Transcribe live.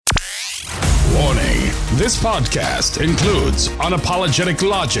This podcast includes unapologetic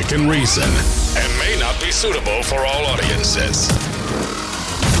logic and reason and may not be suitable for all audiences.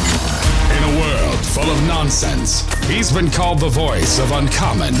 In a world full of nonsense, he's been called the voice of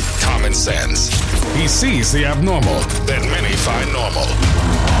uncommon common sense. He sees the abnormal that many find normal.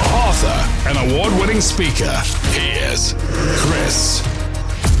 Author and award-winning speaker, he is Chris.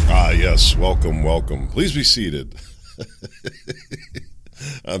 Yes, welcome. Please be seated.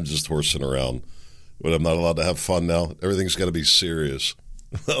 I'm just horsing around. But I'm not allowed to have fun now. Everything's got to be serious.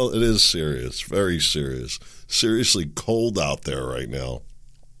 Well, it is serious, very serious. Seriously cold out there right now.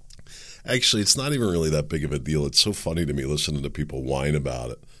 Actually, it's not even really that big of a deal. It's so funny to me listening to people whine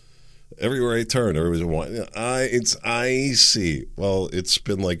about it. Everywhere I turn, everybody's whining. It's icy. Well, it's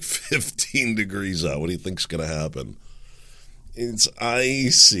been like 15 degrees out. What do you think's going to happen? It's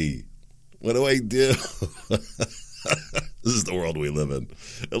icy. What do I do? This is the world we live in.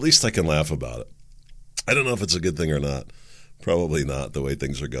 At least I can laugh about it. I don't know if it's a good thing or not. Probably not, the way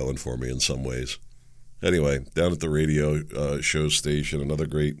things are going for me in some ways. Anyway, down at the radio show station, another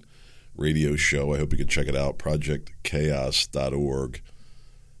great radio show. I hope you can check it out, projectchaos.org.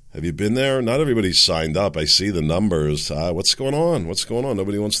 Have you been there? Not everybody's signed up. I see the numbers. What's going on?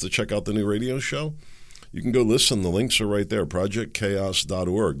 Nobody wants to check out the new radio show? You can go listen. The links are right there,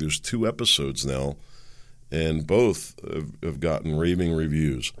 projectchaos.org. There's 2 episodes now, and both have gotten raving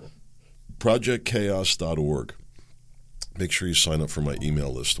reviews. projectchaos.org. Make sure you sign up for my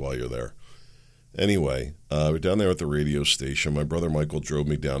email list while you're there. Anyway, we're down there at the radio station. My brother Michael drove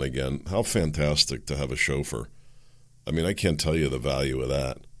me down again. How fantastic to have a chauffeur. I mean, I can't tell you the value of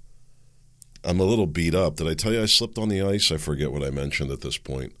that. I'm a little beat up. Did I tell you I slipped on the ice? I forget what I mentioned at this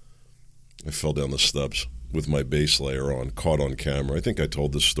point. I fell down the steps with my base layer on, caught on camera. I think I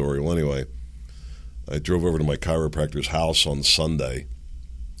told this story. Well, anyway, I drove over to my chiropractor's house on Sunday.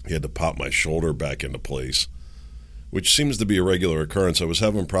 He had to pop my shoulder back into place, which seems to be a regular occurrence. I was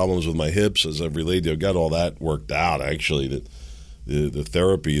having problems with my hips, as I've relayed to you. I got all that worked out, actually, the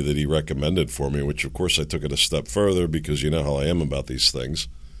therapy that he recommended for me, which, of course, I took it a step further because you know how I am about these things.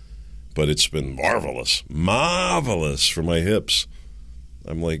 But it's been marvelous for my hips.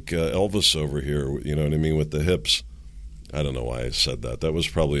 I'm like Elvis over here, you know what I mean, with the hips. I don't know why I said that. That was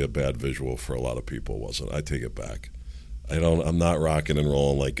probably a bad visual for a lot of people, wasn't it? I take it back. I'm not rocking and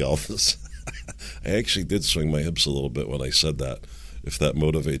rolling like Elvis. I actually did swing my hips a little bit when I said that. If that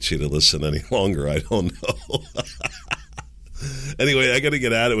motivates you to listen any longer, I don't know. Anyway, I got to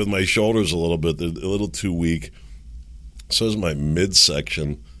get at it with my shoulders a little bit. They're a little too weak. So is my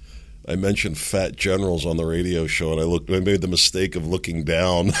midsection. I mentioned fat generals on the radio show, and I made the mistake of looking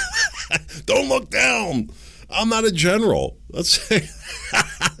down. Don't look down. I'm not a general. That's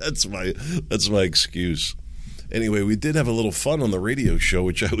my excuse. Anyway, we did have a little fun on the radio show,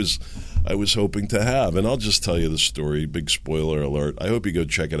 which I was hoping to have. And I'll just tell you the story. Big spoiler alert. I hope you go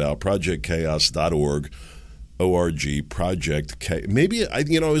check it out. projectchaos.org. O-R-G, Project K. Maybe, I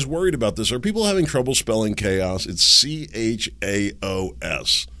was worried about this. Are people having trouble spelling chaos? It's C-H-A-O-S.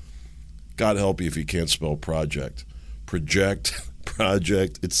 God help you if you can't spell project. Project,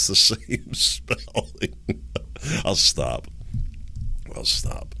 it's the same spelling. I'll stop.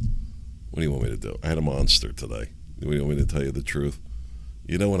 What do you want me to do? I had a monster today. You want me to tell you the truth?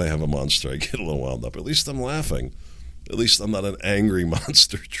 You know, when I have a monster, I get a little wound up. At least I'm laughing. At least I'm not an angry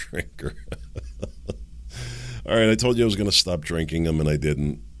monster drinker. All right, I told you I was going to stop drinking them, and I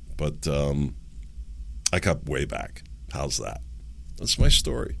didn't. But I got way back. How's that? That's my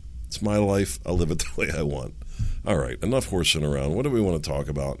story. It's my life. I'll live it the way I want. All right, enough horsing around. What do we want to talk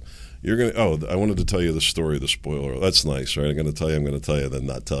about? I wanted to tell you the story, the spoiler. That's nice, right? I'm going to tell you, then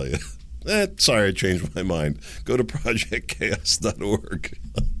not tell you. Sorry, I changed my mind. Go to projectchaos.org.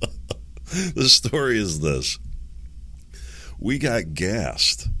 The story is this. We got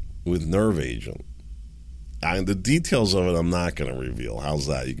gassed with nerve agent. And the details of it I'm not going to reveal. How's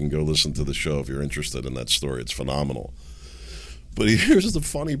that? You can go listen to the show if you're interested in that story. It's phenomenal. But here's the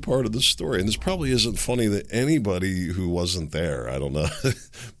funny part of the story, and this probably isn't funny to anybody who wasn't there. I don't know.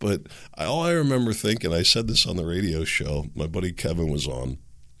 But all I remember thinking, I said this on the radio show, my buddy Kevin was on,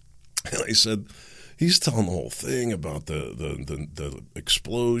 and I said, he's telling the whole thing about the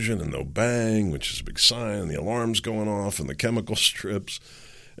explosion and no bang, which is a big sign, and the alarms going off and the chemical strips.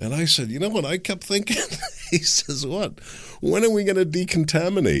 And I said, you know what I kept thinking? He says, what? When are we going to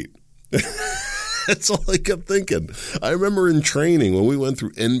decontaminate? That's all I kept thinking. I remember in training, when we went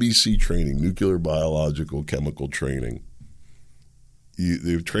through NBC training, nuclear, biological, chemical training,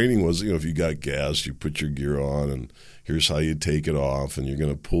 the training was, if you got gas, you put your gear on, and here's how you take it off, and you're going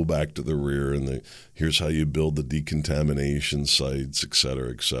to pull back to the rear, and here's how you build the decontamination sites, et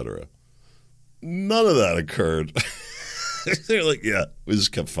cetera, et cetera. None of that occurred. They're like, yeah, we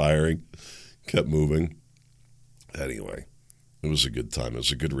just kept firing, kept moving. Anyway, it was a good time. It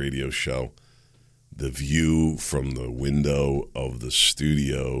was a good radio show. The view from the window of the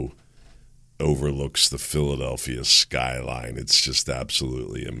studio overlooks the Philadelphia skyline. It's just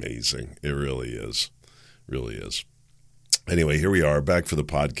absolutely amazing. It really is. Really is. Anyway, here we are, back for the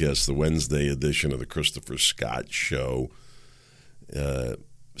podcast, the Wednesday edition of the Christopher Scott Show.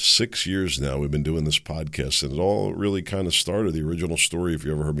 6 years now we've been doing this podcast, and it all really kind of started, the original story, if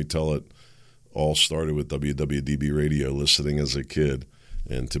you ever heard me tell it, all started with WWDB radio, listening as a kid,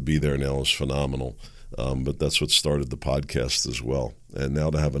 and to be there now is phenomenal. But that's what started the podcast as well. And now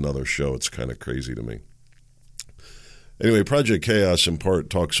to have another show, it's kind of crazy to me. Anyway, Project Chaos in part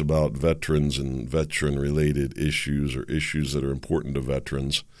talks about veterans and veteran-related issues or issues that are important to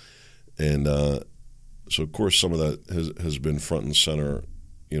veterans. And so, of course, some of that has been front and center,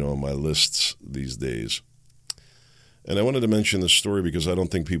 on my lists these days. And I wanted to mention this story because I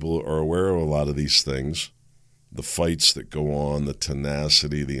don't think people are aware of a lot of these things, the fights that go on, the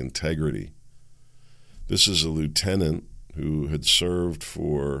tenacity, the integrity. This is a lieutenant who had served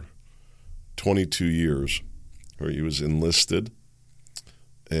for 22 years. He was enlisted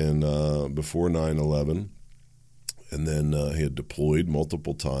and before 9/11, and then he had deployed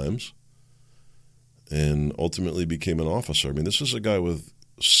multiple times and ultimately became an officer. I mean, this is a guy with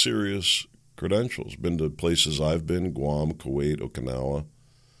serious credentials. Been to places I've been, Guam, Kuwait, Okinawa.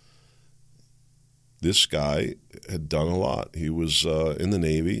 This guy had done a lot. He was in the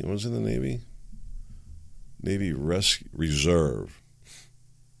Navy. He was in the Navy? Navy Reserve.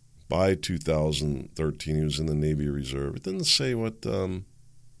 By 2013, he was in the Navy Reserve. It didn't say what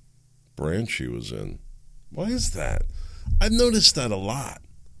branch he was in. Why is that? I've noticed that a lot.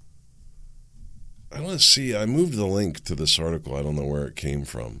 I want to see. I moved the link to this article. I don't know where it came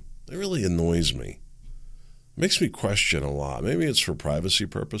from. It really annoys me. It makes me question a lot. Maybe it's for privacy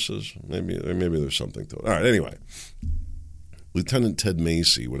purposes. Maybe there's something to it. All right, anyway. Lieutenant Ted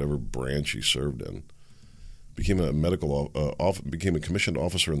Macy, whatever branch he served in, became a commissioned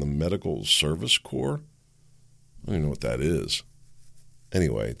officer in the Medical Service Corps. I don't even know what that is.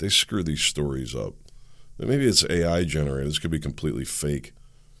 Anyway, they screw these stories up. Maybe it's AI generated. This could be completely fake.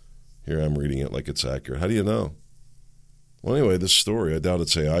 Here I'm reading it like it's accurate. How do you know? Well, anyway, this story, I doubt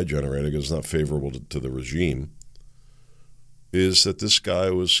it's AI generated because it's not favorable to the regime, is that this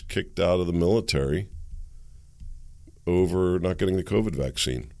guy was kicked out of the military over not getting the COVID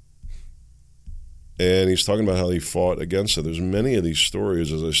vaccine. And he's talking about how he fought against it. There's many of these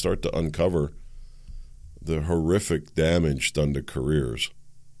stories as I start to uncover the horrific damage done to careers.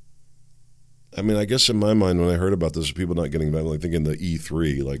 I mean, I guess in my mind, when I heard about this, people not getting vaccinated, like thinking the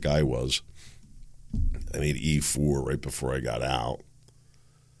E3, like I was. I made E4 right before I got out.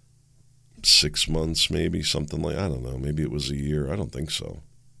 6 months, maybe, something like, I don't know. Maybe it was a year. I don't think so.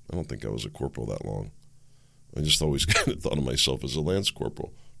 I don't think I was a corporal that long. I just always kind of thought of myself as a lance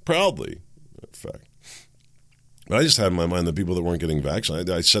corporal. Proudly, in fact. But I just had in my mind the people that weren't getting vaccinated.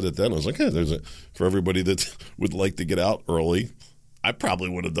 I said it then. I was like, hey, for everybody that would like to get out early, I probably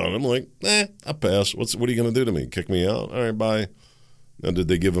would have done it. I'm like, I'll pass. What are you going to do to me? Kick me out? All right, bye. Now, did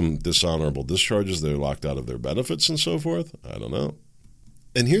they give them dishonorable discharges? They're locked out of their benefits and so forth? I don't know.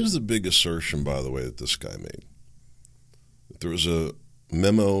 And here's the big assertion, by the way, that this guy made. There was a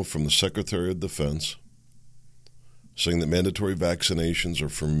memo from the Secretary of Defense saying that mandatory vaccinations are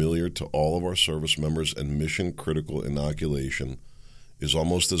familiar to all of our service members and mission-critical inoculation is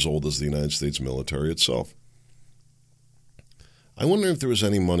almost as old as the United States military itself. I wonder if there was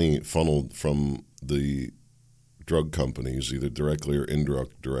any money funneled from the drug companies, either directly or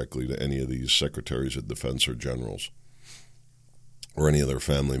indirectly, to any of these secretaries of defense or generals or any of their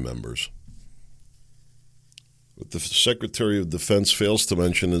family members. What the Secretary of Defense fails to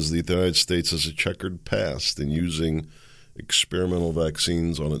mention is that the United States has a checkered past in using experimental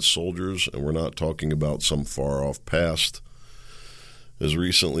vaccines on its soldiers, and we're not talking about some far-off past. As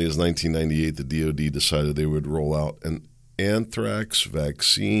recently as 1998, the DoD decided they would roll out an anthrax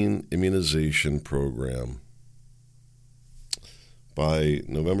vaccine immunization program. By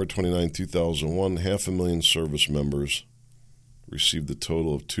November 29, 2001, 500,000 service members received a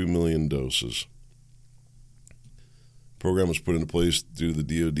total of 2 million doses. The program was put into place due to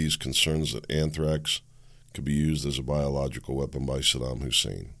the DoD's concerns that anthrax could be used as a biological weapon by Saddam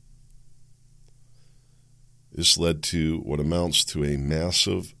Hussein. This led to what amounts to a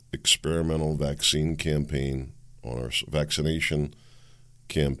massive experimental vaccination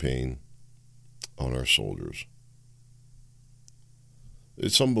campaign on our soldiers.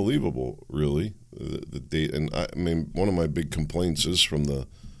 It's unbelievable, really. The date, and I mean, one of my big complaints is from the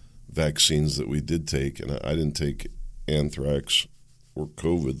vaccines that we did take, and I didn't take anthrax or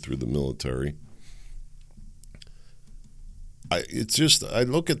COVID through the military. I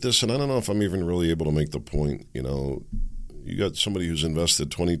look at this and I don't know if I'm even really able to make the point. You know, you got somebody who's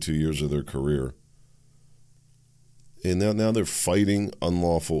invested 22 years of their career, and now they're fighting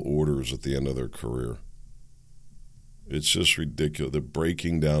unlawful orders at the end of their career. It's just ridiculous. The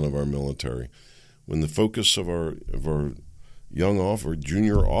breaking down of our military. When the focus of our young or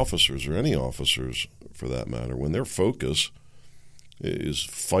junior officers, or any officers for that matter, when their focus is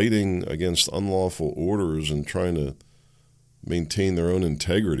fighting against unlawful orders and trying to maintain their own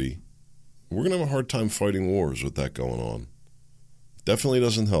integrity, we're going to have a hard time fighting wars with that going on. Definitely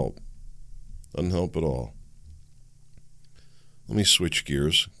doesn't help. Doesn't help at all. Let me switch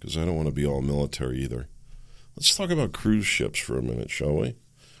gears, because I don't want to be all military either. Let's talk about cruise ships for a minute, shall we?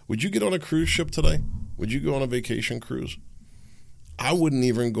 Would you get on a cruise ship today? Would you go on a vacation cruise? I wouldn't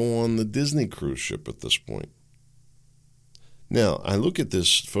even go on the Disney cruise ship at this point. Now, I look at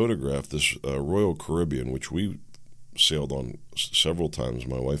this photograph, this Royal Caribbean, which we sailed on several times,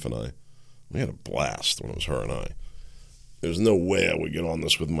 my wife and I. We had a blast when it was her and I. There's no way I would get on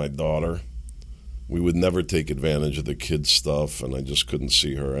this with my daughter. We would never take advantage of the kids' stuff, and I just couldn't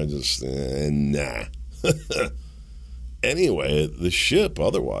see her. Nah. Anyway, the ship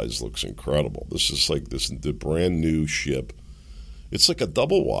otherwise looks incredible. This is like the brand new ship. It's like a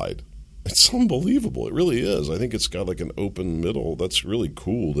double wide. It's unbelievable. It really is. I think it's got like an open middle. That's really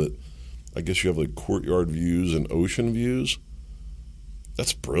cool. That I guess you have like courtyard views and ocean views.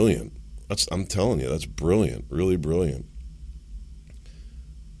 That's brilliant. I'm telling you, that's brilliant. Really brilliant.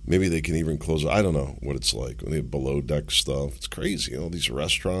 Maybe they can even close. I don't know what it's like when they have below deck stuff. It's crazy. All these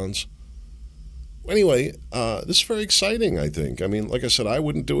restaurants. Anyway, this is very exciting, I think. I mean, like I said, I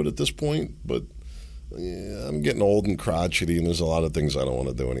wouldn't do it at this point, but I'm getting old and crotchety, and there's a lot of things I don't want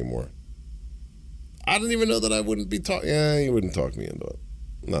to do anymore. I didn't even know that I wouldn't be talking. Yeah, you wouldn't talk me into it.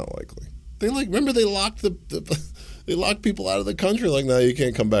 Not likely. Remember they locked they locked people out of the country. Like, no, you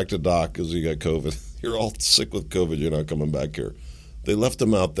can't come back to dock because you got COVID. You're all sick with COVID. You're not coming back here. They left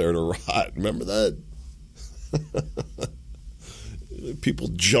them out there to rot. Remember that? People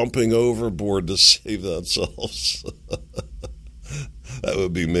jumping overboard to save themselves. That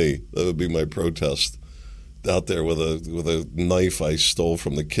would be me. That would be my protest. Out there with a knife I stole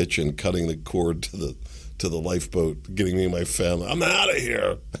from the kitchen, cutting the cord to the lifeboat, getting me and my family. I'm out of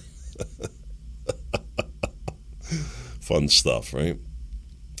here. Fun stuff, right?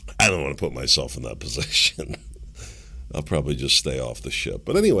 I don't want to put myself in that position. I'll probably just stay off the ship.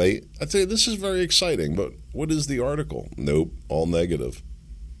 But anyway, I'd say this is very exciting. But what is the article? Nope, all negative.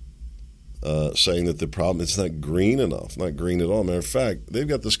 Saying that the problem, it's not green enough, not green at all. Matter of fact, they've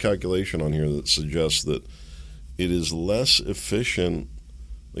got this calculation on here that suggests that it is less efficient.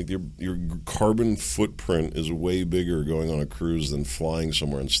 Like your carbon footprint is way bigger going on a cruise than flying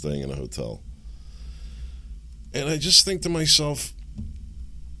somewhere and staying in a hotel. And I just think to myself,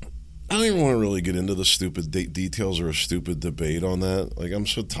 I don't even want to really get into the stupid details or a stupid debate on that. Like, I'm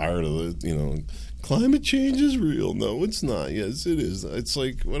so tired of it, climate change is real. No, it's not. Yes, it is. It's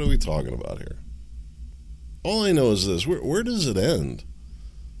like, what are we talking about here? All I know is this. Where does it end?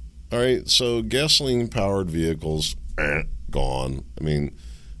 All right, so gasoline-powered vehicles, gone. I mean,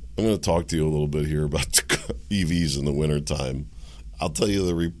 I'm going to talk to you a little bit here about EVs in the wintertime. I'll tell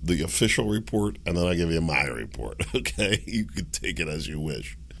you the official report, and then I'll give you my report, okay? You can take it as you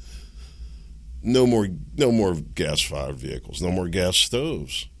wish. No more gas-fired vehicles. No more gas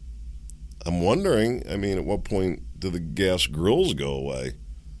stoves. I'm wondering, at what point do the gas grills go away?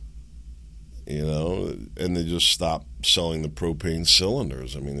 And they just stop selling the propane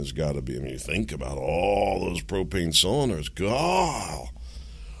cylinders. There's got to be. You think about all those propane cylinders. God.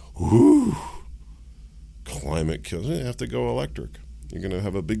 Whew. Climate kills. You have to go electric. You're going to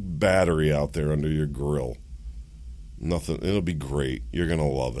have a big battery out there under your grill. Nothing. It'll be great. You're going to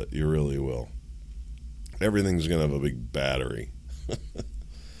love it. You really will. Everything's going to have a big battery.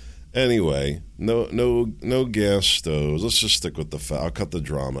 Anyway, no gas stoves. Let's just stick with the I'll cut the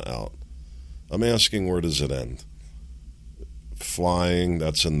drama out. I'm asking, where does it end? Flying,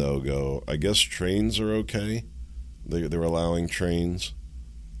 that's a no-go. I guess trains are okay. They're allowing trains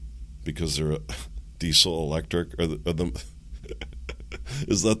because they're diesel electric.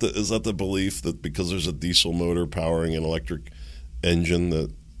 Is that the belief that because there's a diesel motor powering an electric engine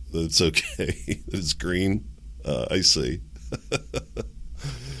that it's okay? It's green? I see.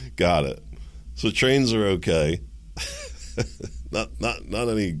 Got it. So trains are okay. not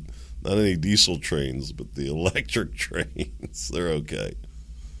any diesel trains, but the electric trains, they're okay.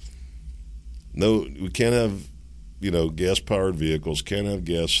 No, we can't have gas-powered vehicles, can't have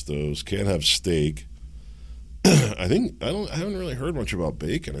gas stoves, can't have steak. I haven't really heard much about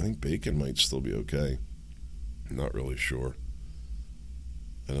bacon. I think bacon might still be okay. I'm not really sure.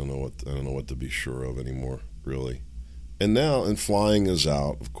 I don't know what to be sure of anymore, really. And flying is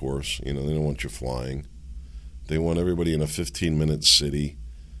out, of course. They don't want you flying. They want everybody in a 15-minute city.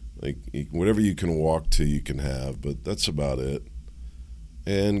 Like, whatever you can walk to, you can have, but that's about it.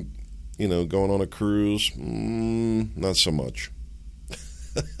 And, going on a cruise, not so much.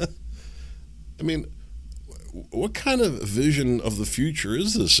 I mean, what kind of vision of the future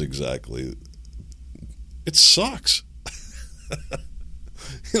is this exactly? It sucks.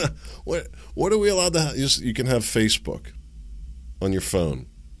 What are we allowed to have? You can have Facebook on your phone,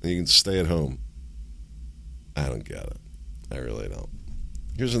 and you can stay at home. I don't get it. I really don't.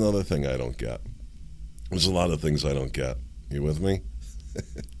 Here's another thing I don't get. There's a lot of things I don't get. You with me?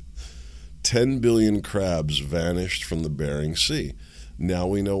 10 billion crabs vanished from the Bering Sea. Now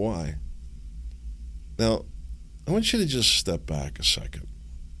we know why. Now, I want you to just step back a second.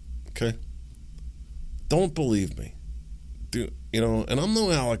 Okay? Don't believe me. And I'm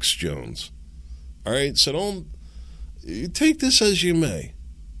no Alex Jones. All right? So don't take this as you may.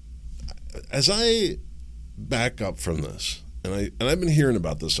 As I back up from this, and I've been hearing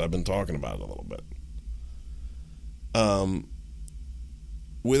about this, I've been talking about it a little bit.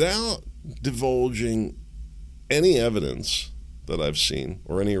 Without divulging any evidence that I've seen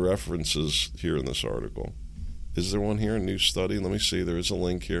or any references here in this article. Is there one here, a new study? Let me see. There is a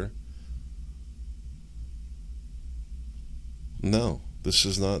link here. No, this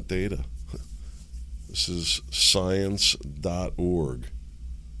is not data. This is science.org.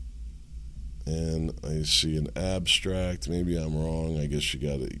 And I see an abstract. Maybe I'm wrong. I guess you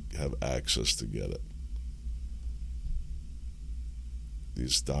got to have access to get it.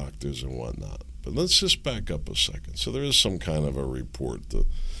 These doctors and whatnot. But let's just back up a second. So there is some kind of a report that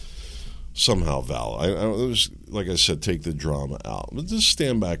somehow valid. I was, like I said, take the drama out. But just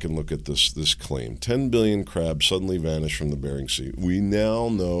stand back and look at this claim. 10 billion crabs suddenly vanished from the Bering Sea. We now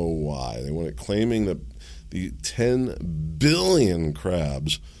know why. They were claiming that the 10 billion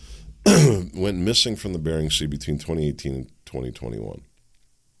crabs went missing from the Bering Sea between 2018 and 2021.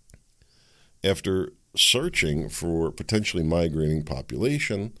 After searching for potentially migrating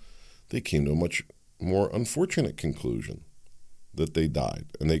population, they came to a much more unfortunate conclusion, that they died,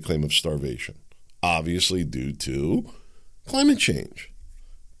 and they claim of starvation, obviously due to climate change,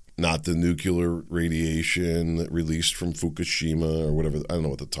 not the nuclear radiation that released from Fukushima or whatever. I don't know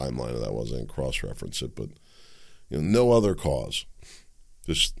what the timeline of that was. I didn't cross-reference it, but no other cause,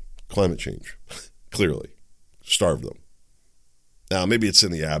 just climate change. Clearly starved them. Now maybe it's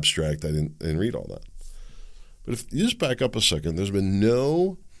in the abstract. I didn't read all that. But if you just back up a second, there's been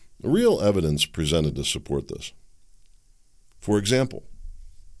no real evidence presented to support this. For example,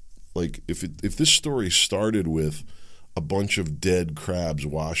 like if this story started with a bunch of dead crabs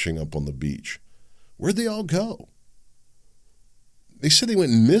washing up on the beach, where'd they all go? They said they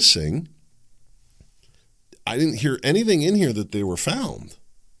went missing. I didn't hear anything in here that they were found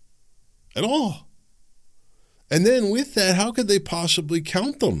at all. And then with that, how could they possibly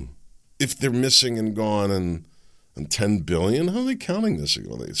count them if they're missing and gone and 10 billion? How are they counting this?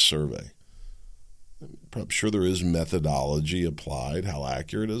 Well, they survey. I'm sure there is methodology applied. How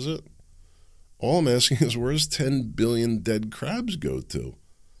accurate is it? All I'm asking is, where's 10 billion dead crabs go to?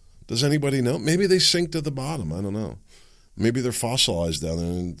 Does anybody know? Maybe they sink to the bottom. I don't know. Maybe they're fossilized down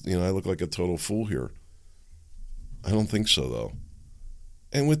there, and I look like a total fool here. I don't think so, though.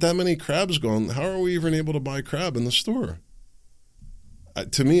 And with that many crabs gone, how are we even able to buy crab in the store?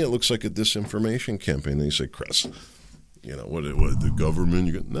 To me, it looks like a disinformation campaign. They say, Chris, what the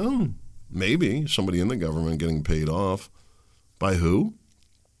government? No, maybe somebody in the government getting paid off. By who?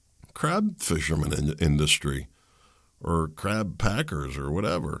 Crab fishermen industry or crab packers or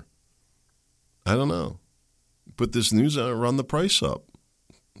whatever. I don't know. Put this news out, run the price up.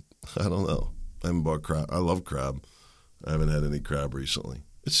 I don't know. I haven't bought crab. I love crab. I haven't had any crab recently.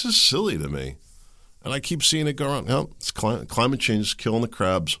 It's just silly to me. And I keep seeing it go around. It's climate change is killing the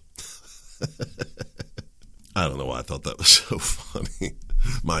crabs. I don't know why I thought that was so funny.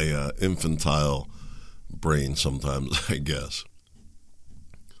 My infantile brain sometimes, I guess.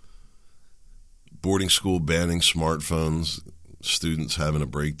 Boarding school banning smartphones, students having a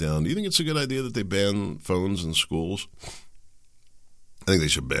breakdown. Do you think it's a good idea that they ban phones in schools? I think they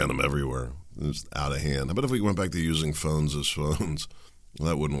should ban them everywhere. It's out of hand. How about if we went back to using phones as phones? Well,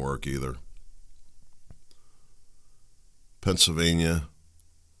 that wouldn't work either. Pennsylvania,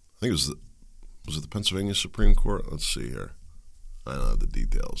 I think was it the Pennsylvania Supreme Court? Let's see here. I don't have the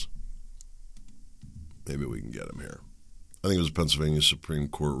details. Maybe we can get him here. I think it was Pennsylvania Supreme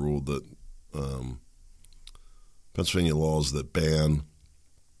Court ruled that Pennsylvania laws that ban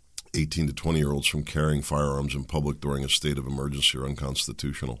 18 to 20-year-olds from carrying firearms in public during a state of emergency are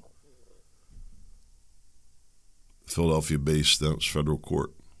unconstitutional. Philadelphia-based federal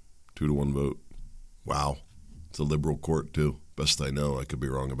court, 2-1 vote. Wow. It's a liberal court, too. Best I know. I could be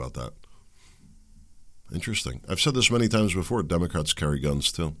wrong about that. Interesting. I've said this many times before. Democrats carry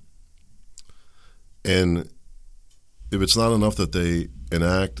guns, too. And if it's not enough that they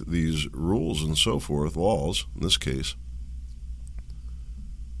enact these rules and so forth, laws, in this case,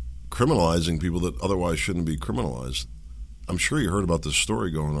 criminalizing people that otherwise shouldn't be criminalized. I'm sure you heard about this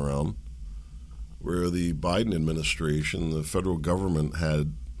story going around where the Biden administration, the federal government,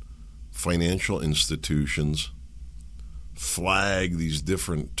 had financial institutions flag these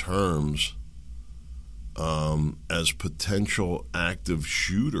different terms as potential active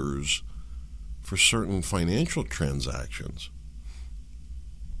shooters for certain financial transactions,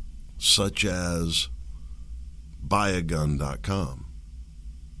 such as buyagun.com,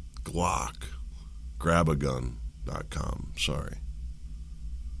 Glock, grabagun.com, sorry.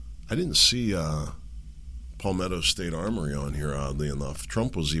 I didn't see Palmetto State Armory on here, oddly enough.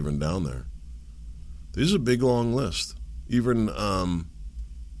 Trump was even down there. There's a big, long list. Even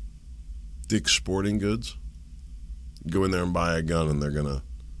Dick's Sporting Goods. Go in there and buy a gun, and they're going to,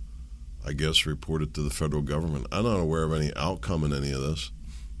 I guess, report it to the federal government. I'm not aware of any outcome in any of this.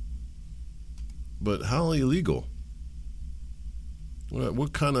 But how illegal?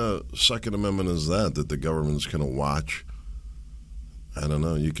 What kind of Second Amendment is that the government's going to watch? I don't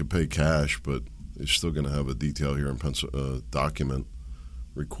know. You could pay cash, but you're still going to have a detail here in document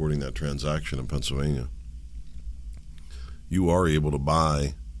recording that transaction in Pennsylvania. You are able to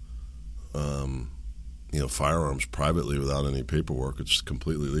buy firearms privately without any paperwork. It's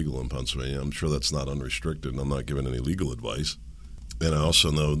completely legal in Pennsylvania. I'm sure that's not unrestricted, and I'm not giving any legal advice. And I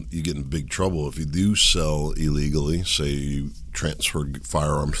also know you get in big trouble if you do sell illegally. Say you transferred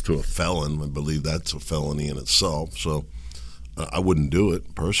firearms to a felon. I believe that's a felony in itself. So I wouldn't do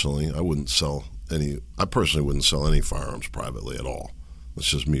it personally. I personally wouldn't sell any firearms privately at all. That's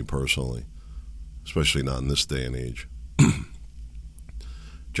just me personally, especially not in this day and age.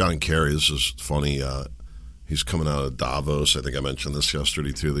 John Kerry, this is funny. He's coming out of Davos. I think I mentioned this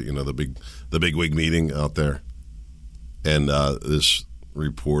yesterday too. That the big wig meeting out there, and this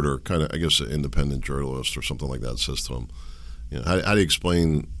reporter, kind of I guess an independent journalist or something like that, says to him, how do you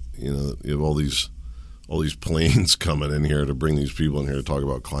explain you have all these planes coming in here to bring these people in here to talk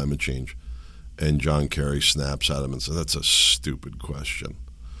about climate change? And John Kerry snaps at him and says, that's a stupid question.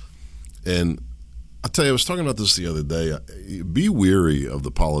 And I'll tell you, I was talking about this the other day. Be weary of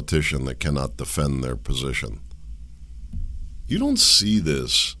the politician that cannot defend their position. You don't see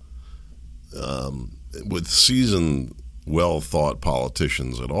this with seasoned, well-thought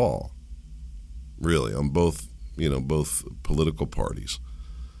politicians at all, really, on both political parties.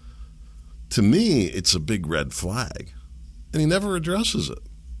 To me, it's a big red flag, and he never addresses it.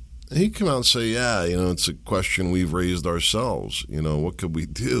 And he'd come out and say, it's a question we've raised ourselves. What could we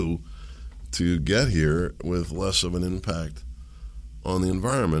do to get here with less of an impact on the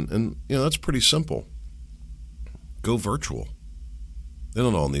environment? And, that's pretty simple. Go virtual. They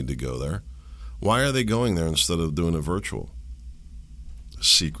don't all need to go there. Why are they going there instead of doing it virtual?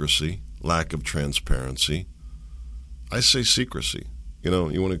 Secrecy, lack of transparency. I say secrecy. You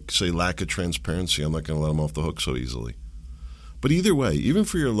want to say lack of transparency, I'm not going to let them off the hook so easily. But either way, even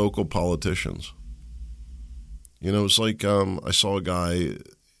for your local politicians, it's like I saw a guy,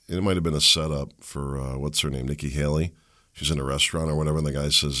 it might have been a setup for, what's her name, Nikki Haley. She's in a restaurant or whatever, and the guy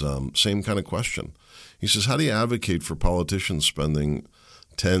says, same kind of question. He says, how do you advocate for politicians spending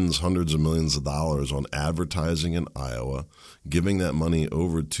tens, hundreds of millions of dollars on advertising in Iowa, giving that money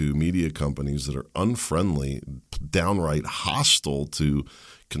over to media companies that are unfriendly, downright hostile to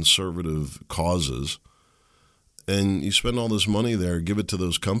conservative causes, and you spend all this money there, give it to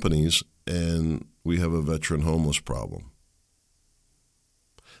those companies, and we have a veteran homeless problem?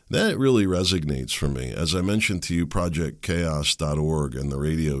 That really resonates for me. As I mentioned to you, ProjectChaos.org and the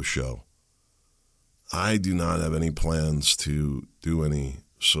radio show, I do not have any plans to do any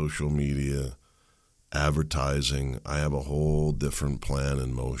social media advertising. I have a whole different plan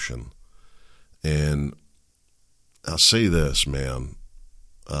in motion. And I'll say this, man,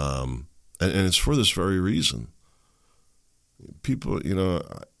 and it's for this very reason. People,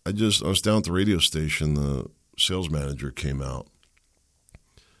 I was down at the radio station, the sales manager came out.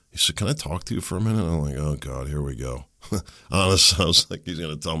 He said, can I talk to you for a minute? I'm like, oh, God, here we go. Honestly, I was like, he's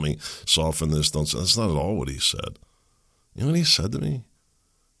going to tell me, soften this, don't say. That's not at all what he said. You know what he said to me?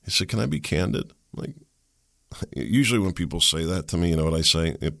 He said, can I be candid? I'm like, Usually when people say that to me, you know what I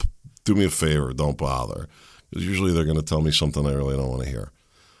say? Do me a favor, don't bother. Because usually they're going to tell me something I really don't want to hear.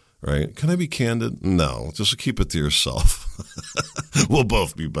 Right? Can I be candid? No, just keep it to yourself. We'll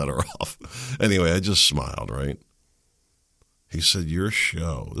both be better off. Anyway, I just smiled, right? He said, your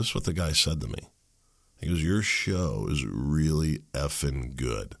show, this is what the guy said to me. He goes, your show is really effing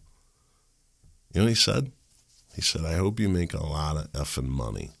good. You know what he said? He said, I hope you make a lot of effing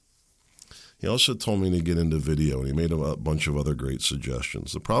money. He also told me to get into video, and he made a bunch of other great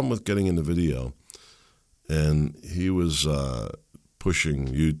suggestions. The problem with getting into video, and he was pushing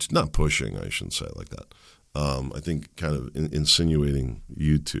YouTube, not pushing, I shouldn't say it like that. I think kind of insinuating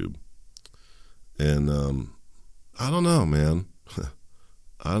YouTube. And I don't know, man.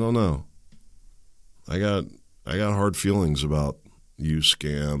 I don't know. I got hard feelings about you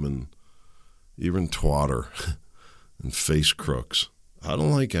scam and even twatter and face crooks. I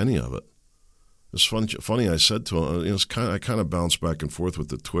don't like any of it. It's funny. I said to him, I kind of bounced back and forth with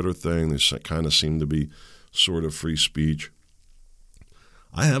the Twitter thing. They kind of seem to be sort of free speech.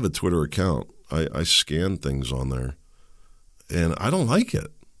 I have a Twitter account. I scan things on there, and I don't like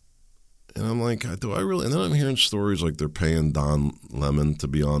it. And I'm like, do I really? And then I'm hearing stories like they're paying Don Lemon to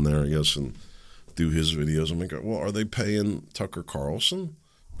be on there, I guess, and do his videos. I'm like, well, are they paying Tucker Carlson?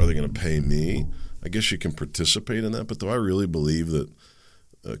 Are they going to pay me? I guess you can participate in that, but do I really believe that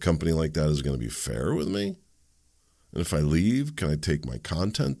a company like that is going to be fair with me? And if I leave, can I take my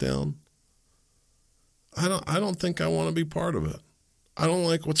content down? I don't think I want to be part of it. I don't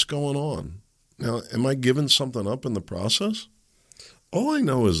like what's going on. Now, am I giving something up in the process? All I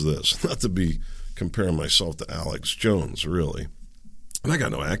know is this, not to be comparing myself to Alex Jones, really. And I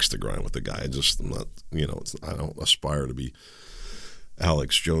got no axe to grind with the guy. I'm not, I don't aspire to be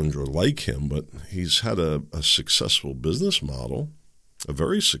Alex Jones or like him, but he's had a successful business model, a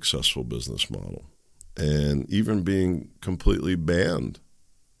very successful business model. And even being completely banned,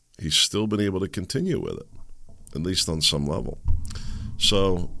 he's still been able to continue with it, at least on some level.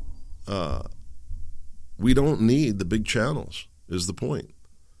 So we don't need the big channels, is the point.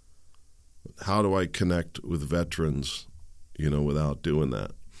 How do I connect with veterans, without doing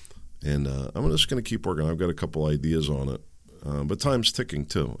that? And I'm just going to keep working. I've got a couple ideas on it. But time's ticking,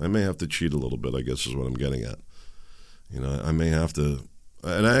 too. I may have to cheat a little bit, I guess is what I'm getting at. I may have to,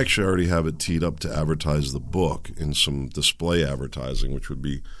 and I actually already have it teed up to advertise the book in some display advertising, which would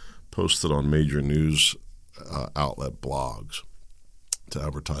be posted on major news outlet blogs to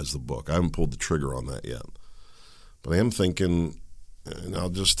advertise the book. I haven't pulled the trigger on that yet. But I am thinking, and I'll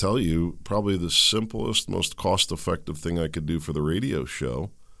just tell you, probably the simplest, most cost-effective thing I could do for the radio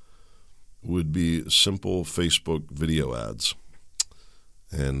show would be simple Facebook video ads.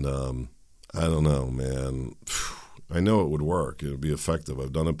 And I don't know, man. I know it would work. It would be effective.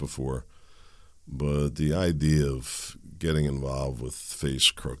 I've done it before. But the idea of getting involved with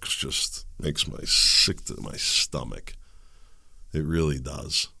face crooks just makes my sick to my stomach. It really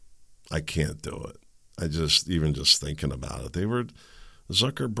does. I can't do it. Even just thinking about it.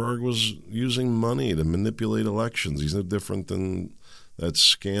 Zuckerberg was using money to manipulate elections. He's no different than that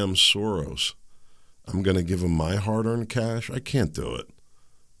scam Soros. I'm going to give him my hard-earned cash? I can't do it.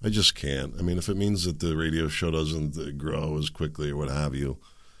 I just can't. I mean, if it means that the radio show doesn't grow as quickly or what have you,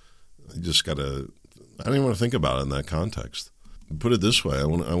 I just got to – I don't even want to think about it in that context. Put it this way, I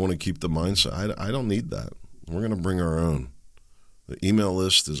want to keep the mindset. I don't need that. We're going to bring our own. The email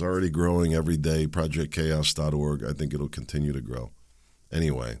list is already growing every day, projectchaos.org. I think it'll continue to grow.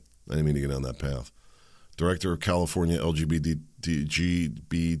 Anyway, I didn't mean to get on that path. Director of California LGBTQ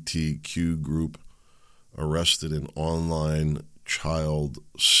group arrested in online child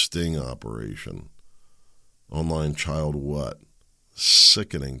sting operation. Online child what?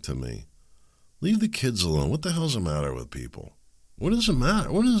 Sickening to me. Leave the kids alone. What the hell's the matter with people? What does it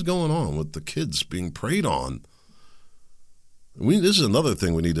matter? What is going on with the kids being preyed on? This is another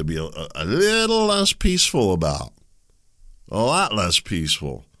thing we need to be a little less peaceful about. A lot less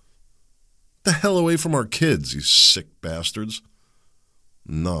peaceful. Get the hell away from our kids, you sick bastards.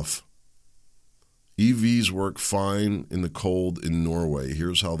 Enough. EVs work fine in the cold in Norway.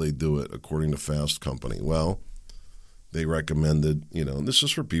 Here's how they do it, according to Fast Company. Well, they recommended, and this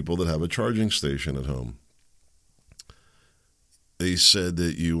is for people that have a charging station at home. They said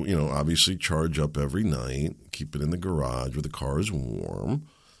that you obviously charge up every night, keep it in the garage where the car is warm,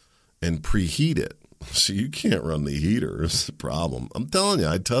 and preheat it. So you can't run the heater. It's the problem. I'm telling you,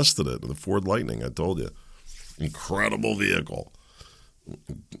 I tested it. The Ford Lightning, I told you. Incredible vehicle.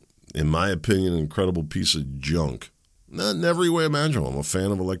 In my opinion, an incredible piece of junk. Not in every way imaginable. I'm a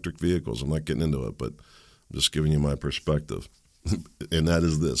fan of electric vehicles. I'm not getting into it, but I'm just giving you my perspective. And that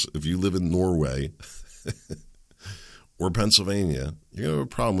is this. If you live in Norway or Pennsylvania, you're going to have a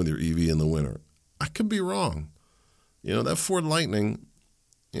problem with your EV in the winter. I could be wrong. That Ford Lightning,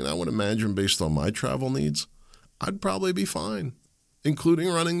 I would imagine based on my travel needs, I'd probably be fine, including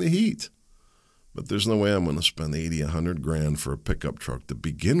running the heat. But there's no way I'm going to spend $80, $100 for a pickup truck to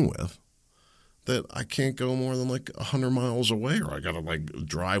begin with that I can't go more than 100 miles away, or I got to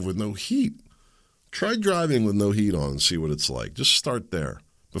drive with no heat. Try driving with no heat on and see what it's like. Just start there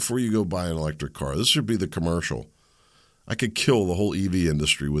before you go buy an electric car. This should be the commercial. I could kill the whole EV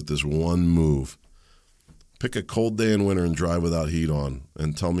industry with this one move. Pick a cold day in winter and drive without heat on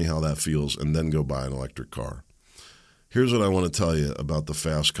and tell me how that feels, and then go buy an electric car. Here's what I want to tell you about the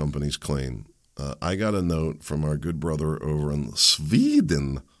Fast Company's claim. I got a note from our good brother over in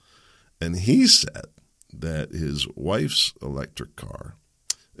Sweden, and he said that his wife's electric car,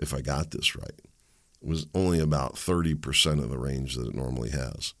 if I got this right, was only about 30% of the range that it normally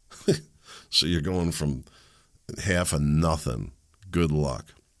has. So you're going from half of nothing. Good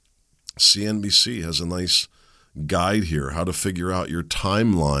luck. CNBC has a nice guide here, how to figure out your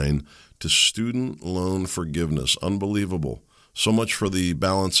timeline to student loan forgiveness. Unbelievable. So much for the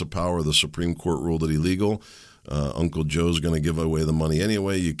balance of power. The Supreme Court ruled it illegal. Uncle Joe's going to give away the money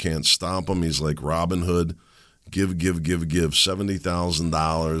anyway. You can't stop him. He's like Robin Hood. Give.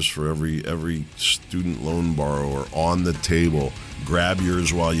 $70,000 for every student loan borrower on the table. Grab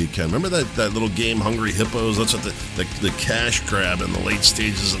yours while you can. Remember that little game, Hungry Hippos? That's what the cash grab in the late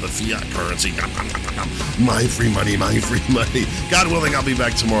stages of the fiat currency. My free money, my free money. God willing, I'll be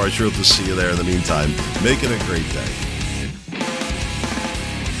back tomorrow. I sure hope to see you there. In the meantime, make it a great day.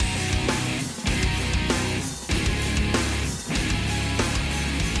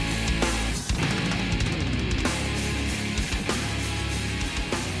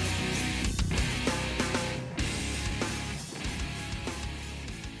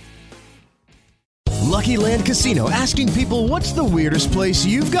 Lucky Land Casino, asking people, what's the weirdest place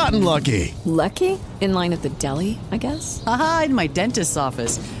you've gotten lucky? Lucky? In line at the deli, I guess? Aha, in my dentist's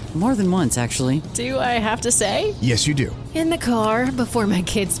office. More than once, actually. Do I have to say? Yes, you do. In the car before my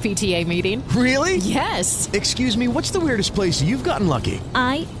kids' PTA meeting. Really? Yes. Excuse me, what's the weirdest place you've gotten lucky?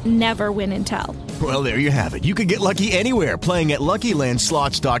 I never win and tell. Well, there you have it. You can get lucky anywhere, playing at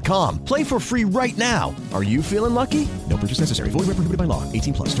LuckyLandSlots.com. Play for free right now. Are you feeling lucky? No purchase necessary. Void where prohibited by law.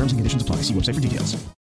 18+. Terms and conditions apply. See website for details.